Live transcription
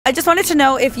I just wanted to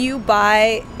know if you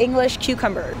buy English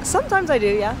cucumbers. Sometimes I do,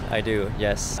 yeah. I do,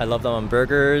 yes. I love them on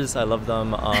burgers. I love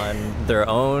them on their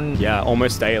own. Yeah,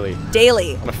 almost daily.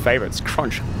 Daily. My favorite's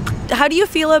crunch. How do you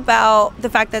feel about the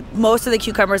fact that most of the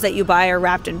cucumbers that you buy are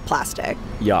wrapped in plastic?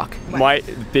 Yuck. My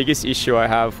biggest issue I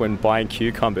have when buying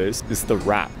cucumbers is the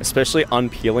wrap, especially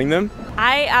unpeeling them.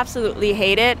 I absolutely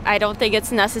hate it. I don't think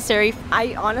it's necessary.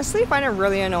 I honestly find it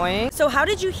really annoying. So how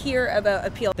did you hear about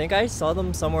Apeel? I think I saw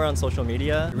them somewhere on social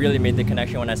media. Really made the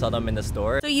connection when I saw them in the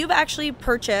store. So you've actually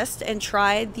purchased and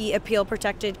tried the Apeel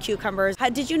protected cucumbers.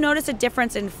 Did you notice a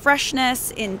difference in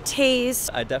freshness, in taste?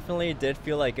 I definitely did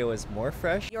feel like it was more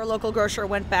fresh. Your local grocer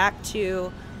went back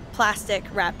to plastic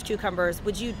wrapped cucumbers.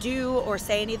 Would you do or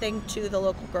say anything to the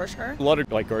local grocer? A lot of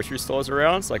grocery stores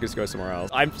around, so I could just go somewhere else.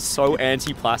 I'm so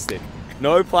anti-plastic.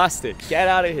 No plastic. Get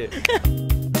out of here.